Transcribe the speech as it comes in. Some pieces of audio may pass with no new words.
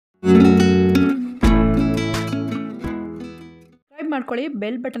Subscribe ಮಾಡ್ಕೊಳ್ಳಿ,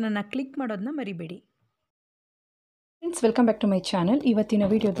 bell ಬಟನನ್ನು click ಮಾಡೋದನ್ನ ಮರಿಬೇಡಿ. Friends, welcome back to my channel. ಇವತ್ತಿನ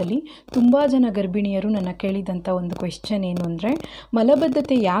ವಿಡಿಯೋದಲ್ಲಿ ತುಂಬ ಜನ ಗರ್ಭಿಣಿಯರು ನನ್ನ ಕೇಳಿದಂಥ ಒಂದು ಕ್ವೆಶ್ಚನ್ ಏನು ಅಂದರೆ,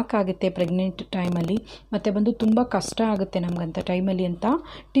 ಮಲಬದ್ಧತೆ ಯಾಕಾಗುತ್ತೆ ಪ್ರೆಗ್ನೆಂಟ್ ಟೈಮಲ್ಲಿ, ಮತ್ತು ತುಂಬ ಕಷ್ಟ ಆಗುತ್ತೆ ನಮಗಂತ ಟೈಮಲ್ಲಿ ಅಂತ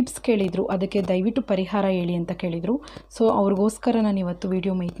ಟಿಪ್ಸ್ ಕೇಳಿದರು. ಅದಕ್ಕೆ ದಯವಿಟ್ಟು ಪರಿಹಾರ ಹೇಳಿ ಅಂತ ಕೇಳಿದರು. ಸೊ ಅವ್ರಿಗೋಸ್ಕರ ನಾನು ಇವತ್ತು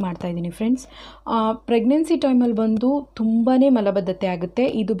ವಿಡಿಯೋ ಮೇಕ್ ಮಾಡ್ತಾಯಿದ್ದೀನಿ. ಫ್ರೆಂಡ್ಸ್, ಪ್ರೆಗ್ನೆನ್ಸಿ ಟೈಮಲ್ಲಿ ತುಂಬಾ ಮಲಬದ್ಧತೆ ಆಗುತ್ತೆ.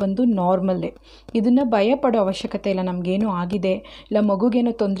 ಇದು ನಾರ್ಮಲ್ಲೇ, ಇದನ್ನು ಭಯಪಡೋ ಅವಶ್ಯಕತೆ ಇಲ್ಲ. ನಮಗೇನೋ ಆಗಿದೆ ಇಲ್ಲ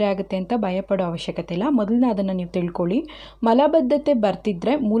ಮಗುಗೇನೋ ತೊಂದರೆ ಆಗುತ್ತೆ ಅಂತ ಭಯಪಡೋ ಅವಶ್ಯಕತೆ ಇಲ್ಲ. ಮೊದಲನೇ ಅದನ್ನು ನೀವು ತಿಳ್ಕೊಳ್ಳಿ. ಮಲಬದ್ಧತೆ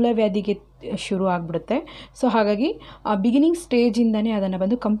ಬರ್ತಿದ್ರೆ ಮೂಲವ್ಯಾಧಿಗೆ ಶುರು ಆಗಿಬಿಡುತ್ತೆ. ಸೊ ಹಾಗಾಗಿ ಬಿಗಿನಿಂಗ್ ಸ್ಟೇಜಿಂದನೇ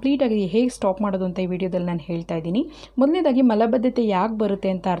ಅದನ್ನು ಕಂಪ್ಲೀಟಾಗಿ ಹೇಗೆ ಸ್ಟಾಪ್ ಮಾಡೋದು ಅಂತ ಈ ವಿಡಿಯೋದಲ್ಲಿ ನಾನು ಹೇಳ್ತಾ ಇದ್ದೀನಿ. ಮೊದಲನೇದಾಗಿ ಮಲಬದ್ಧತೆ ಯಾಕೆ ಬರುತ್ತೆ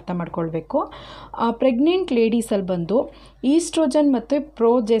ಅಂತ ಅರ್ಥ ಮಾಡ್ಕೊಳ್ಬೇಕು. ಪ್ರೆಗ್ನೆಂಟ್ ಲೇಡೀಸಲ್ಲಿ ಈಸ್ಟ್ರೋಜನ್ ಮತ್ತು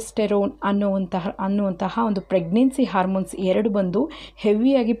ಪ್ರೋಜೆಸ್ಟೆರೋನ್ ಅನ್ನುವಂತಹ ಒಂದು ಪ್ರೆಗ್ನೆನ್ಸಿ ಹಾರ್ಮೋನ್ಸ್ ಎರಡು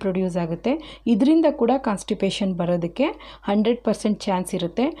ಹೆವಿಯಾಗಿ ಪ್ರೊಡ್ಯೂಸ್ ಆಗುತ್ತೆ. ಇದರಿಂದ ಕೂಡ ಕಾನ್ಸ್ಟಿಪೇಷನ್ ಬರೋದಕ್ಕೆ 100% ಚಾನ್ಸ್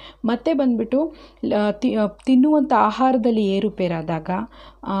ಇರುತ್ತೆ. ಮತ್ತು ತಿನ್ನುವಂಥ ಆಹಾರದಲ್ಲಿ ಏರುಪೇರಾದಾಗ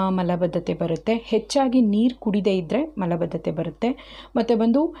ಮಲಬದ್ಧತೆ ಬರುತ್ತೆ. ಹೆಚ್ಚಾಗಿ ನೀರು ಕುಡಿದೇ ಇದ್ದರೆ ಮಲಬದ್ಧತೆ ಬರುತ್ತೆ.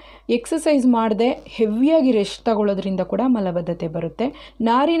 ಮತ್ತು ಎಕ್ಸಸೈಸ್ ಮಾಡದೆ ಹೆವಿಯಾಗಿ ರೆಸ್ಟ್ ತಗೊಳ್ಳೋದ್ರಿಂದ ಕೂಡ ಮಲಬದ್ಧತೆ ಬರುತ್ತೆ.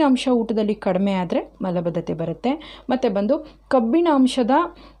 ನಾರಿನಾಂಶ ಊಟದಲ್ಲಿ ಕಡಿಮೆ ಆದರೆ ಮಲಬದ್ಧತೆ ಬರುತ್ತೆ. ಮತ್ತು ಕಬ್ಬಿಣ ಅಂಶದ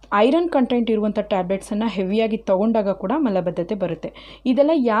ಐರನ್ ಕಂಟೆಂಟ್ ಇರುವಂಥ ಟ್ಯಾಬ್ಲೆಟ್ಸನ್ನು ಹೆವಿಯಾಗಿ ತೊಗೊಂಡಾಗ ಕೂಡ ಮಲಬದ್ಧತೆ ಬರುತ್ತೆ.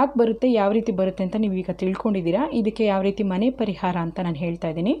 ಇದೆಲ್ಲ ಯಾಕೆ ಬರುತ್ತೆ, ಯಾವ ರೀತಿ ಬರುತ್ತೆ ಅಂತ ನೀವೀಗ ತಿಳ್ಕೊಂಡಿದ್ದೀರಾ. ಇದಕ್ಕೆ ಯಾವ ರೀತಿ ಮನೆ ಪರಿಹಾರ ಅಂತ ನಾನು ಹೇಳ್ತಾ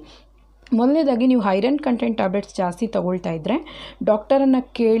ಇದ್ದೀನಿ. ಮೊದಲನೇದಾಗಿ ನೀವು ಐರನ್ ಕಂಟೆಂಟ್ ಟ್ಯಾಬ್ಲೆಟ್ಸ್ ಜಾಸ್ತಿ ತೊಗೊಳ್ತಾ ಇದ್ದರೆ ಡಾಕ್ಟರನ್ನು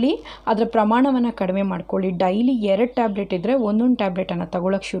ಕೇಳಿ ಅದರ ಪ್ರಮಾಣವನ್ನು ಕಡಿಮೆ ಮಾಡ್ಕೊಳ್ಳಿ. ಡೈಲಿ 2 ಟ್ಯಾಬ್ಲೆಟ್ ಇದ್ದರೆ ಒಂದೊಂದು ಟ್ಯಾಬ್ಲೆಟನ್ನು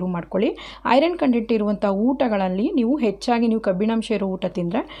ತಗೊಳ್ಳೋಕ್ಕೆ ಶುರು ಮಾಡ್ಕೊಳ್ಳಿ. ಐರನ್ ಕಂಟೆಂಟ್ ಇರುವಂಥ ಊಟಗಳಲ್ಲಿ ನೀವು ಕಬ್ಬಿಣಾಂಶ ಇರೋ ಊಟ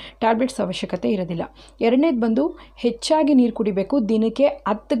ತಿಂದರೆ ಟ್ಯಾಬ್ಲೆಟ್ಸ್ ಅವಶ್ಯಕತೆ ಇರೋದಿಲ್ಲ. ಎರಡನೇದು ಹೆಚ್ಚಾಗಿ ನೀರು ಕುಡಿಬೇಕು. ದಿನಕ್ಕೆ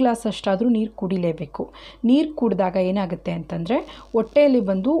 10 ಗ್ಲಾಸ್ ಅಷ್ಟಾದರೂ ನೀರು ಕುಡಿಲೇಬೇಕು. ನೀರು ಕುಡಿದಾಗ ಏನಾಗುತ್ತೆ ಅಂತಂದರೆ ಹೊಟ್ಟೆಯಲ್ಲಿ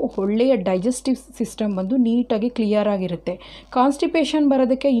ಒಳ್ಳೆಯ ಡೈಜೆಸ್ಟಿವ್ ಸಿಸ್ಟಮ್ ನೀಟಾಗಿ ಕ್ಲಿಯರ್ ಆಗಿರುತ್ತೆ. ಕಾನ್ಸ್ಟಿಪೇಷನ್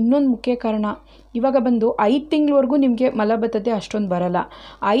ಬರೋದಕ್ಕೆ ಇನ್ನೊಂದು ಮುಖ್ಯ ಕಾರಣ, ಇವಾಗ 5 ತಿಂಗಳವರೆಗೂ ನಿಮಗೆ ಮಲಬದ್ಧತೆ ಅಷ್ಟೊಂದು ಬರಲ್ಲ.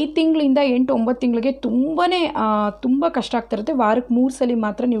 5 ತಿಂಗಳಿಂದ 8-9 ತಿಂಗಳಿಗೆ ತುಂಬ ಕಷ್ಟ ಆಗ್ತಿರುತ್ತೆ. ವಾರಕ್ಕೆ 3 ಸಲ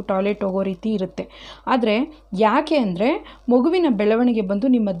ಮಾತ್ರ ನೀವು ಟಾಯ್ಲೆಟ್ ಹೋಗೋ ರೀತಿ ಇರುತ್ತೆ. ಆದರೆ ಯಾಕೆ ಅಂದರೆ ಮಗುವಿನ ಬೆಳವಣಿಗೆ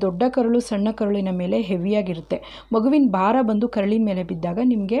ನಿಮ್ಮ ದೊಡ್ಡ ಕರುಳು ಸಣ್ಣ ಕರುಳಿನ ಮೇಲೆ ಹೆವಿಯಾಗಿರುತ್ತೆ. ಮಗುವಿನ ಭಾರ ಕರುಳಿನ ಮೇಲೆ ಬಿದ್ದಾಗ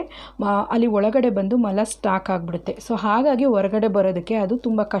ನಿಮಗೆ ಅಲ್ಲಿ ಒಳಗಡೆ ಮಲ ಸ್ಟಾಕ್ ಆಗಿಬಿಡುತ್ತೆ. ಸೊ ಹಾಗಾಗಿ ಹೊರಗಡೆ ಬರೋದಕ್ಕೆ ಅದು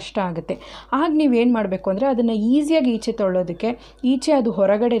ತುಂಬ ಕಷ್ಟ ಆಗುತ್ತೆ. ಆಗ ನೀವೇನು ಮಾಡಬೇಕು ಅಂದರೆ ಅದನ್ನು ಈಸಿಯಾಗಿ ಈಚೆ ತೊಗೊಳ್ಳೋದಕ್ಕೆ, ಈಚೆ ಅದು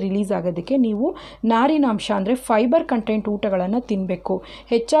ಹೊರಗಡೆ ರಿಲೀಸ್ ಆಗೋದಕ್ಕೆ ನೀವು ನಾರಿನಾಂಶ ಅಂದರೆ ಫೈಬರ್ ಕಂಟೆಂಟ್ ಊಟಗಳನ್ನು ತಿನ್ನಬೇಕು.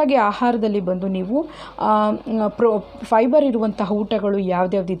 ಹೆಚ್ಚಾಗಿ ಆಹಾರದಲ್ಲಿ ನೀವು ಫೈಬರ್ ಇರುವಂತಹ ಊಟಗಳು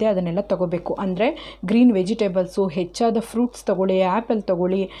ಯಾವ್ದ್ಯಾವ್ದಿದೆ ಅದನ್ನೆಲ್ಲ ತಗೋಬೇಕು. ಅಂದರೆ ಗ್ರೀನ್ ವೆಜಿಟೇಬಲ್ಸು, ಹೆಚ್ಚಾದ ಫ್ರೂಟ್ಸ್ ತೊಗೊಳ್ಳಿ, ಆ್ಯಪಲ್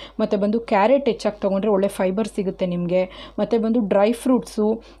ತೊಗೊಳ್ಳಿ, ಮತ್ತು ಕ್ಯಾರೆಟ್ ಹೆಚ್ಚಾಗಿ ತೊಗೊಂಡ್ರೆ ಒಳ್ಳೆ ಫೈಬರ್ ಸಿಗುತ್ತೆ ನಿಮಗೆ. ಮತ್ತು ಡ್ರೈ ಫ್ರೂಟ್ಸು,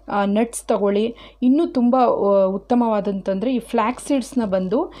 ನಟ್ಸ್ ತೊಗೊಳ್ಳಿ. ಇನ್ನೂ ತುಂಬ ಉತ್ತಮವಾದಂತಂದರೆ ಈ ಫ್ಲ್ಯಾಕ್ಸ್ ಸೀಡ್ಸ್ನ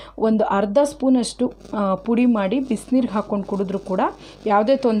ಒಂದು ಅರ್ಧ ಸ್ಪೂನಷ್ಟು ಪುಡಿ ಮಾಡಿ ಬಿಸಿನೀರಿಗೆ ಹಾಕ್ಕೊಂಡು ಕುಡಿದ್ರೂ ಕೂಡ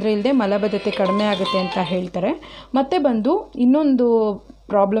ಯಾವುದೇ ತೊಂದರೆ ಇಲ್ಲದೆ ಮಲಬದ್ಧತೆ ಕಡಿಮೆ ಆಗುತ್ತೆ ಅಂತ ಹೇಳ್ತಾರೆ. ಮತ್ತು ಇನ್ನೊಂದು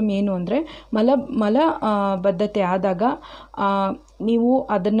ಪ್ರಾಬ್ಲಮ್ ಏನು ಅಂದರೆ ಮಲಬದ್ಧತೆ ಆದಾಗ ನೀವು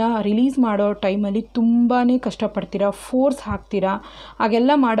ಅದನ್ನು ರಿಲೀಸ್ ಮಾಡೋ ಟೈಮಲ್ಲಿ ತುಂಬಾ ಕಷ್ಟಪಡ್ತೀರಾ, ಫೋರ್ಸ್ ಹಾಕ್ತೀರಾ.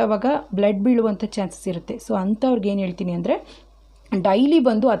 ಹಾಗೆಲ್ಲ ಮಾಡೋವಾಗ ಬ್ಲಡ್ ಬೀಳುವಂಥ ಚಾನ್ಸಸ್ ಇರುತ್ತೆ. ಸೊ ಅಂಥವ್ರಿಗೆ ಏನು ಹೇಳ್ತೀನಿ ಅಂದರೆ ಡೈಲಿ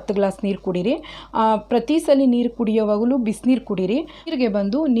 10 ಗ್ಲಾಸ್ ನೀರು ಕುಡೀರಿ. ಪ್ರತಿ ಸಲ ನೀರು ಕುಡಿಯೋವಾಗಲೂ ಬಿಸಿನೀರು ಕುಡೀರಿ. ನೀರಿಗೆ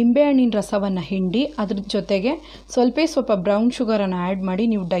ನಿಂಬೆಹಣ್ಣಿನ ರಸವನ್ನು ಹಿಂಡಿ ಅದ್ರ ಜೊತೆಗೆ ಸ್ವಲ್ಪ ಬ್ರೌನ್ ಶುಗರನ್ನು ಆ್ಯಡ್ ಮಾಡಿ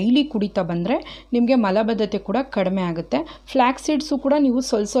ನೀವು ಡೈಲಿ ಕುಡಿತಾ ಬಂದರೆ ನಿಮಗೆ ಮಲಬದ್ಧತೆ ಕೂಡ ಕಡಿಮೆ ಆಗುತ್ತೆ. ಫ್ಲ್ಯಾಕ್ಸ್ ಸೀಡ್ಸು ಕೂಡ ನೀವು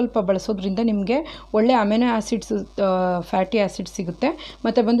ಸ್ವಲ್ಪ ಬಳಸೋದ್ರಿಂದ ನಿಮಗೆ ಒಳ್ಳೆ ಅಮಿನೋ ಆ್ಯಸಿಡ್ಸ್, ಫ್ಯಾಟಿ ಆ್ಯಸಿಡ್ಸ್ ಸಿಗುತ್ತೆ.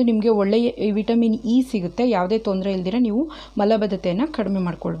 ಮತ್ತು ನಿಮಗೆ ಒಳ್ಳೆಯ ವಿಟಮಿನ್ ಇ ಸಿಗುತ್ತೆ. ಯಾವುದೇ ತೊಂದರೆ ಇಲ್ದಿರ ನೀವು ಮಲಬದ್ಧತೆಯನ್ನು ಕಡಿಮೆ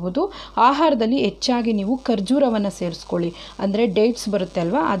ಮಾಡ್ಕೊಳ್ಬೋದು. ಆಹಾರದಲ್ಲಿ ಹೆಚ್ಚಾಗಿ ನೀವು ಖರ್ಜೂರವನ್ನು ಸೇರಿಸ್ಕೊಳ್ಳಿ. ಅಂದರೆ ಡೇಟ್ಸ್ ಬರುತ್ತೆ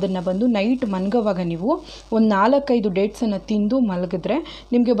ಅಲ್ವಾ, ಅದನ್ನು ನೈಟ್ ಮಲಗೋವಾಗ ನೀವು ಒಂದು 4-5 ಡೇಟ್ಸನ್ನು ತಿಂದು ಮಲಗಿದ್ರೆ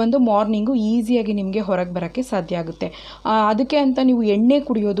ನಿಮಗೆ ಮಾರ್ನಿಂಗು ಈಸಿಯಾಗಿ ನಿಮಗೆ ಹೊರಗೆ ಬರೋಕ್ಕೆ ಸಾಧ್ಯ ಆಗುತ್ತೆ. ಅದಕ್ಕೆ ಅಂತ ನೀವು ಎಣ್ಣೆ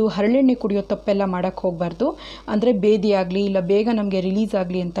ಕುಡಿಯೋದು, ಹರಳೆಣ್ಣೆ ಕುಡಿಯೋ ತಪ್ಪೆಲ್ಲ ಮಾಡೋಕ್ಕೆ ಹೋಗಬಾರ್ದು. ಅಂದರೆ ಬೇದಿ ಆಗಲಿ ಇಲ್ಲ ಬೇಗ ನಮಗೆ ರಿಲೀಸ್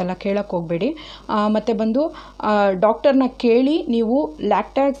ಆಗಲಿ ಅಂತೆಲ್ಲ ಕೇಳೋಕ್ಕೆ ಹೋಗಬೇಡಿ. ಮತ್ತು ಡಾಕ್ಟರ್ನ ಕೇಳಿ ನೀವು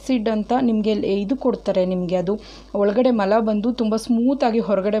ಲ್ಯಾಕ್ಟಾಸಿಡ್ ಅಂತ ನಿಮಗೆ ಇದು ಕೊಡ್ತಾರೆ. ನಿಮಗೆ ಅದು ಒಳಗಡೆ ಮಲ ತುಂಬ ಸ್ಮೂತಾಗಿ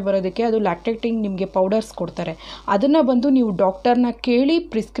ಹೊರಗಡೆ ಬರೋದಕ್ಕೆ ಅದು ಲ್ಯಾಕ್ಟೇಟಿಂಗ್ ನಿಮಗೆ ಪೌಡರ್ಸ್ ಕೊಡ್ತಾರೆ. ಅದನ್ನು ನೀವು ಡಾಕ್ಟರ್ನ ಕೇಳಿ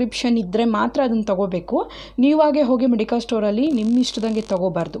ಪ್ರಿಸ್ಕ್ರಿಪ್ಷನ್ ಇದ್ದರೆ ಮಾತ್ರ ಅದನ್ನು ತಗೋಬೇಕು. ನೀವಾಗೆ ಹೋಗಿ ಮೆಡಿಕಲ್ ಸ್ಟೋರಲ್ಲಿ ನಿಮ್ಮ ಇಷ್ಟದಂಗೆ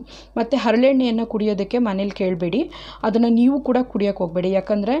ತಗೋಬಾರ್ದು. ಮತ್ತು ಹರಳೆಣ್ಣೆಯನ್ನು ಕುಡಿಯೋದಕ್ಕೆ ಮನೇಲಿ ಕೇಳಬೇಡಿ. ಅದನ್ನು ನೀವು ಕೂಡ ಕುಡಿಯೋಕ್ಕೆ ಹೋಗಬೇಡಿ.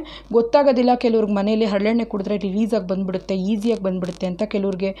 ಯಾಕಂದರೆ ಗೊತ್ತಾಗೋದಿಲ್ಲ, ಕೆಲವ್ರಿಗೆ ಮನೇಲಿ ಹರಳೆಣ್ಣೆ ಕುಡಿದ್ರೆ ರಿಲೀಸಾಗಿ ಬಂದುಬಿಡುತ್ತೆ, ಈಸಿಯಾಗಿ ಬಂದುಬಿಡುತ್ತೆ ಅಂತ.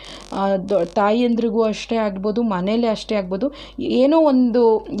 ಕೆಲವ್ರಿಗೆ ತಾಯಿಯಂದ್ರಿಗೂ ಅಷ್ಟೇ ಆಗ್ಬೋದು, ಮನೇಲೇ ಅಷ್ಟೇ ಆಗ್ಬೋದು, ಏನೋ ಒಂದು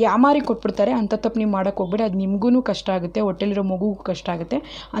ಯಾಮಾರಿ ಕೊಟ್ಬಿಡ್ತಾರೆ. ಅಂಥ ತಪ್ಪು ನೀವು ಮಾಡೋಕ್ಕೆ ಹೋಗಬೇಡಿ. ಅದು ನಿಮಗೂ ಕಷ್ಟ ಆಗುತ್ತೆ, ಹೊಟ್ಟೆಲಿರೋ ಮಗುಗೂ ಕಷ್ಟ ಆಗುತ್ತೆ.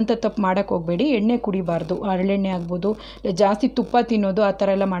 ಅಂಥ ತಪ್ಪು ಮಾಡೋಕ್ಕೆ ಹೋಗಬೇಡಿ. ಎಣ್ಣೆ ಕುಡಿಬಾರ್ದು, ಹರಳೆಣ್ಣೆ ಆಗ್ಬೋದು, ಜಾಸ್ತಿ ತುಪ್ಪ ತಿನ್ನೋದು ಆ ಥರ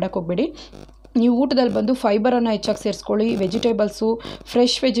ಎಲ್ಲ ಮಾಡೋಕ್ಕೆ ಹೋಗಬೇಡಿ. ನೀವು ಊಟದಲ್ಲಿ ಬಂದು ಫೈಬರನ್ನು ಹೆಚ್ಚಾಗಿ ಸೇರಿಸ್ಕೊಳ್ಳಿ, ವೆಜಿಟೇಬಲ್ಸು,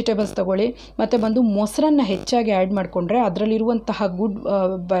 ಫ್ರೆಶ್ ವೆಜಿಟೇಬಲ್ಸ್ ತೊಗೊಳ್ಳಿ, ಮತ್ತು ಬಂದು ಮೊಸರನ್ನು ಹೆಚ್ಚಾಗಿ ಆ್ಯಡ್ ಮಾಡಿಕೊಂಡ್ರೆ ಅದರಲ್ಲಿರುವಂತಹ ಗುಡ್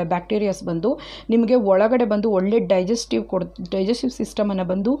ಬ್ಯಾಕ್ಟೀರಿಯಾಸ್ ಬಂದು ನಿಮಗೆ ಒಳಗಡೆ ಬಂದು ಒಳ್ಳೆ ಡೈಜೆಸ್ಟಿವ್ ಸಿಸ್ಟಮನ್ನು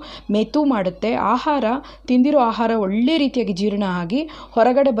ಬಂದು ಮೆತು ಮಾಡುತ್ತೆ. ತಿಂದಿರೋ ಆಹಾರ ಒಳ್ಳೆ ರೀತಿಯಾಗಿ ಜೀರ್ಣ ಆಗಿ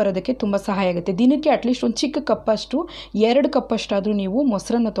ಹೊರಗಡೆ ಬರೋದಕ್ಕೆ ತುಂಬ ಸಹಾಯ ಆಗುತ್ತೆ. ದಿನಕ್ಕೆ ಅಟ್ಲೀಸ್ಟ್ ಒಂದು ಚಿಕ್ಕ ಕಪ್ಪಷ್ಟು 2 ಕಪ್ಪಷ್ಟಾದರೂ ನೀವು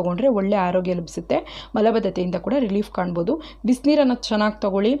ಮೊಸರನ್ನು ತೊಗೊಂಡ್ರೆ ಒಳ್ಳೆ ಆರೋಗ್ಯ ಲಭಿಸುತ್ತೆ. ಮಲಬದ್ಧತೆಯಿಂದ ಕೂಡ ರಿಲೀಫ್ ಕಾಣ್ಬೋದು. ಬಿಸಿನೀರನ್ನು ಚೆನ್ನಾಗಿ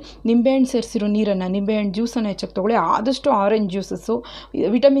ತೊಗೊಳ್ಳಿ, ನಿಂಬೆಹಣ್ಣು ಸೇರಿಸಿರೋ ನೀರನ್ನು, ನಿಂಬೆಹಣ್ಣು ಜ್ಯೂಸನ್ನು ಹೆಚ್ಚಾಗಿ ತೊಗೊಳ್ಳಿ. ಆದಷ್ಟು ಆರೆಂಜ್ ಜ್ಯೂಸಸ್ಸು,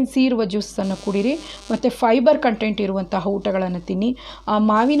 ವಿಟಮಿನ್ ಸಿ ಇರುವ ಜ್ಯೂಸನ್ನು ಕುಡೀರಿ, ಮತ್ತು ಫೈಬರ್ ಕಂಟೆಂಟ್ ಇರುವಂತಹ ಊಟಗಳನ್ನು ತಿನ್ನಿ.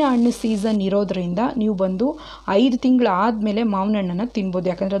 ಮಾವಿನ ಹಣ್ಣು ಸೀಸನ್ ಇರೋದ್ರಿಂದ ನೀವು ಬಂದು 5 ತಿಂಗಳು ಆದಮೇಲೆ ಮಾವಿನ ಹಣ್ಣನ್ನು ತಿನ್ಬೋದು.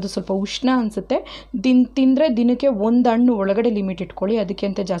 ಯಾಕಂದರೆ ಅದು ಸ್ವಲ್ಪ ಉಷ್ಣ ಅನಿಸುತ್ತೆ. ತಿಂದರೆ ದಿನಕ್ಕೆ 1 ಹಣ್ಣು ಒಳಗಡೆ ಲಿಮಿಟ್ ಇಟ್ಕೊಳ್ಳಿ, ಅದಕ್ಕೆ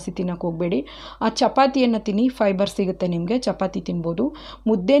ಅಂತ ಜಾಸ್ತಿ ತಿನ್ನೋಕೆ ಹೋಗಬೇಡಿ. ಚಪಾತಿಯನ್ನು ತಿನ್ನಿ, ಫೈಬರ್ ಸಿಗುತ್ತೆ ನಿಮಗೆ, ಚಪಾತಿ ತಿನ್ಬೋದು.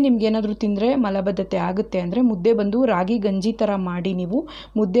 ಮುದ್ದೆ ನಿಮ್ಗೆ ಏನಾದರೂ ತಿಂದರೆ ಮಲಬದ್ಧತೆ ಆಗುತ್ತೆ ಅಂದರೆ ಮುದ್ದೆ ಬಂದು ರಾಗಿ ಗಂಜಿ ಥರ ಮಾಡಿ ನೀವು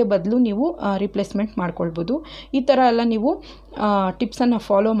ಮುದ್ದೆ ಬದಲು ನೀವು ರಿಪ್ಲೇಸ್ಮೆಂಟ್ ಮಾಡ್ಕೊಳ್ಬೋದು. ಈ ಥರ ಎಲ್ಲ ನೀವು ಟಿಪ್ಸನ್ನು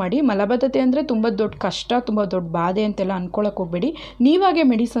ಫಾಲೋ ಮಾಡಿ. ಮಲಬದ್ಧತೆ ಅಂದರೆ ತುಂಬ ದೊಡ್ಡ ಕಷ್ಟ, ತುಂಬ ದೊಡ್ಡ ಬಾಧೆ ಅಂತೆಲ್ಲ ಅಂದ್ಕೊಳ್ಳೋಕೆ ಹೋಗಬೇಡಿ. ನೀವಾಗೆ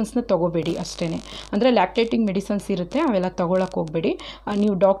ಮೆಡಿಸನ್ಸ್ನ ತೊಗೋಬೇಡಿ ಅಷ್ಟೇ. ಅಂದರೆ ಲ್ಯಾಕ್ಟೇಟಿಂಗ್ ಮೆಡಿಸನ್ಸ್ ಇರುತ್ತೆ, ಅವೆಲ್ಲ ತೊಗೊಳಕ್ಕೆ ಹೋಗಬೇಡಿ.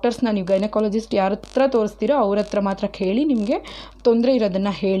 ನೀವು ಡಾಕ್ಟರ್ಸ್ನ, ನೀವು ಗೈನಕಾಲಜಿಸ್ಟ್ ಯಾರ ಹತ್ರ ತೋರಿಸ್ತೀರೋ ಅವ್ರ ಹತ್ರ ಮಾತ್ರ ಕೇಳಿ, ನಿಮಗೆ ತೊಂದರೆ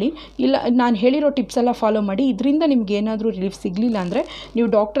ಇರೋದನ್ನು ಹೇಳಿ. ಇಲ್ಲ ನಾನು ಹೇಳಿರೋ ಟಿಪ್ಸ್ ಎಲ್ಲ ಫಾಲೋ ಮಾಡಿ. ಇದರಿಂದ ನಿಮ್ಗೆ ಏನಾದರೂ ರಿಲೀಫ್ ಸಿಗಲಿಲ್ಲ ಅಂದರೆ ನೀವು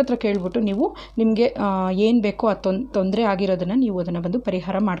ಡಾಕ್ಟ್ರ್ ಹತ್ರ ಕೇಳ್ಬಿಟ್ಟು ನೀವು ನಿಮಗೆ ಏನು ಬೇಕೋ ಆ ತೊಂದರೆ ಆಗಿರೋದನ್ನು ನೀವು ಅದನ್ನು ಬಂದು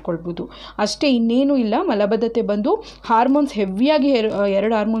ಪರಿಹಾರ ಮಾಡ್ಕೊಳ್ಬೋದು ಅಷ್ಟೇ, ಇನ್ನೇನೂ ಇಲ್ಲ. ಮಲಬದ್ಧತೆ ಬಂದು ಹಾರ್ಮೋನ್ಸ್ ಹೆವಿಯಾಗಿ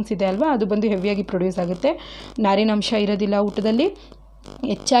 2 ಹಾರ್ಮೋನ್ಸ್ ಇದೆ ಅಲ್ವಾ, ಅದು ಬಂದು ಹೆವಿಯಾಗಿ ಪ್ರೊಡ್ಯೂಸ್ ಆಗುತ್ತೆ. ನಾರಿನಾಂಶ ಇರೋದಿಲ್ಲ ಊಟದಲ್ಲಿ,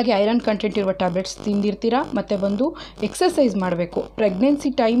 ಹೆಚ್ಚಾಗಿ ಐರನ್ ಕಂಟೆಂಟ್ ಇರುವ ಟ್ಯಾಬ್ಲೆಟ್ಸ್ ತಿಂದಿರ್ತೀರ, ಮತ್ತು ಬಂದು ಎಕ್ಸಸೈಸ್ ಮಾಡಬೇಕು. ಪ್ರೆಗ್ನೆನ್ಸಿ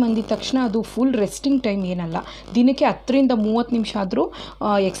ಟೈಮ್ ಅಂದಿದ ತಕ್ಷಣ ಅದು ಫುಲ್ ರೆಸ್ಟಿಂಗ್ ಟೈಮ್ ಏನಲ್ಲ. ದಿನಕ್ಕೆ 10ರಿಂದ 30 ನಿಮಿಷ ಆದರೂ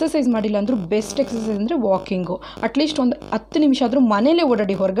ಎಕ್ಸಸೈಸ್ ಮಾಡಿಲ್ಲ ಅಂದರೂ ಬೆಸ್ಟ್ ಎಕ್ಸಸೈಸ್ ಅಂದರೆ ವಾಕಿಂಗು. ಅಟ್ಲೀಸ್ಟ್ ಒಂದು 10 ನಿಮಿಷ ಆದರೂ ಮನೇಲೇ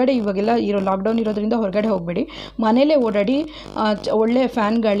ಓಡಾಡಿ. ಹೊರಗಡೆ ಇವಾಗೆಲ್ಲ ಲಾಕ್ಡೌನ್ ಇರೋದ್ರಿಂದ ಹೊರಗಡೆ ಹೋಗಬೇಡಿ, ಮನೇಲೇ ಓಡಾಡಿ. ಒಳ್ಳೆ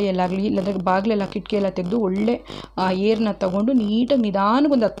ಫ್ಯಾನ್ ಗಾಳಿಯಲ್ಲಾಗಲಿ, ಇಲ್ಲಾಂದರೆ ಬಾಗಿಲೆಲ್ಲ ಕಿಟಕಿ ಎಲ್ಲ ತೆಗೆದು ಒಳ್ಳೆ ಏರ್ನ ತೊಗೊಂಡು ನೀಟಾಗಿ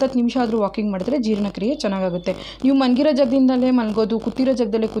ನಿಧಾನಕ್ಕೆ ಒಂದು 10 ನಿಮಿಷ ಆದರೂ ವಾಕಿಂಗ್ ಮಾಡಿದ್ರೆ ಜೀರ್ಣಕ್ರಿಯೆ ಚೆನ್ನಾಗಾಗುತ್ತೆ. ನೀವು ಮಲಗಿರೋ ಜಾಗದಿಂದಲೇ ಮಲಗೋದು, ಕೂತಿರೋ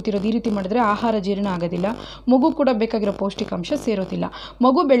ಜಾಗದಲ್ಲೇ ಕೂತಿರೋದು, ಈ ರೀತಿ ಮಾಡಿದ್ರೆ ಆಹಾರ ಜೀರ್ಣ ಆಗೋದಿಲ್ಲ, ಮಗು ಕೂಡ ಬೇಕಾಗಿರೋ ಪೌಷ್ಟಿಕಾಂಶ ಸೇರೋದಿಲ್ಲ.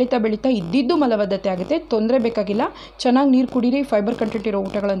 ಮಗು ಬೆಳೀತಾ ಇದ್ದಿದ್ದು ಮಲಬದ್ಧತೆ ಆಗುತ್ತೆ. ತೊಂದರೆ ಬೇಕಾಗಿಲ್ಲ. ಚೆನ್ನಾಗಿ ನೀರು ಕುಡೀರಿ, ಫೈಬರ್ ಕಂಟೆಂಟ್ ಇರೋ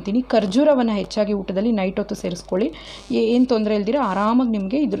ಊಟಗಳನ್ನು ತಿನ್ನಿ, ಖರ್ಜೂರವನ್ನು ಹೆಚ್ಚಾಗಿ ಊಟದಲ್ಲಿ ನೈಟ್ ಹೊತ್ತು ಸೇರಿಸ್ಕೊಳ್ಳಿ. ಏನು ತೊಂದರೆ ಇಲ್ದಿರ ಆರಾಮಾಗಿ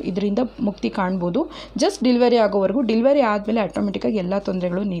ನಿಮಗೆ ಇದರಿಂದ ಮುಕ್ತಿ ಕಾಣ್ಬೋದು. ಜಸ್ಟ್ ಡೆಲಿವರಿ ಆಗೋವರೆಗೂ. ಡೆಲಿವರಿ ಆದಮೇಲೆ ಆಟೋಮೆಟಿಕ್ಕಾಗಿ ಎಲ್ಲ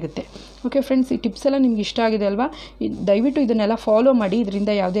ತೊಂದರೆಗಳು ನೀಗುತ್ತೆ. ಓಕೆ ಫ್ರೆಂಡ್ಸ್, ಈ ಟಿಪ್ಸ್ ಎಲ್ಲ ನಿಮ್ಗೆ ಇಷ್ಟ ಆಗಿದೆ ಅಲ್ವಾ? ದಯವಿಟ್ಟು ಇದನ್ನೆಲ್ಲ ಫಾಲೋ ಮಾಡಿ.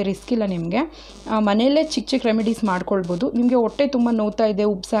 ಇದರಿಂದ ಯಾವುದೇ ರಿಸ್ಕ್ ಇಲ್ಲ ನಿಮಗೆ. ಮನೆಯಲ್ಲೇ ಚಿಕ್ಕ ರೆಮಿಡೀಸ್ ಮಾಡ್ಕೊಳ್ಬೋದು. ನಿಮಗೆ ಹೊಟ್ಟೆ ತುಂಬ ನೋವ್ತಾ ಇದೆ,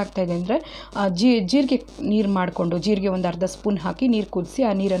 ಉಬ್ಸ ಆಗ್ತಾ ಇದೆ ಅಂದರೆ ಜೀರಿಗೆ ನೀರು ಮಾಡಿಕೊಂಡು, ಜೀರಿಗೆ ಒಂದು ಅರ್ಧ ಸ್ಪೂನ್ ಹಾಕಿ ನೀರು ಕುದಿಸಿ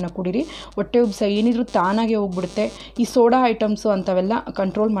ಆ ನೀರನ್ನು ಕುಡೀರಿ. ಹೊಟ್ಟೆ ಉಬ್ಸ ಏನಿದ್ರು ತಾನಾಗೆ ಹೋಗ್ಬಿಡುತ್ತೆ. ಈ ಸೋಡಾ ಐಟಮ್ಸು ಅಂಥವೆಲ್ಲ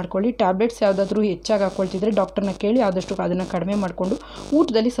ಕಂಟ್ರೋಲ್ ಮಾಡ್ಕೊಳ್ಳಿ. ಟ್ಯಾಬ್ಲೆಟ್ಸ್ ಯಾವುದಾದ್ರೂ ಹೆಚ್ಚಾಗಿ ಹಾಕ್ಕೊಳ್ತಿದ್ರೆ ಡಾಕ್ಟರ್ನ ಕೇಳಿ ಆದಷ್ಟು ಅದನ್ನು ಕಡಿಮೆ ಮಾಡಿಕೊಂಡು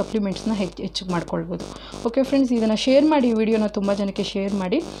ಊಟದಲ್ಲಿ ಸಪ್ಲಿಮೆಂಟ್ಸ್ನ ಹೆಚ್ಚಿಗೆ ಮಾಡ್ಕೊಳ್ಬೋದು. ಓಕೆ ಫ್ರೆಂಡ್ಸ್, ಇದನ್ನು ಶೇರ್ ಮಾಡಿ, ಈ ವಿಡಿಯೋನ ತುಂಬ ಜನಕ್ಕೆ ಶೇರ್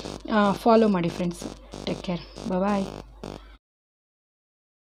ಮಾಡಿ, ಫಾಲೋ ಮಾಡಿ ಫ್ರೆಂಡ್ಸ್. ಟೇಕ್ ಕೇರ್, ಬಾಯ್.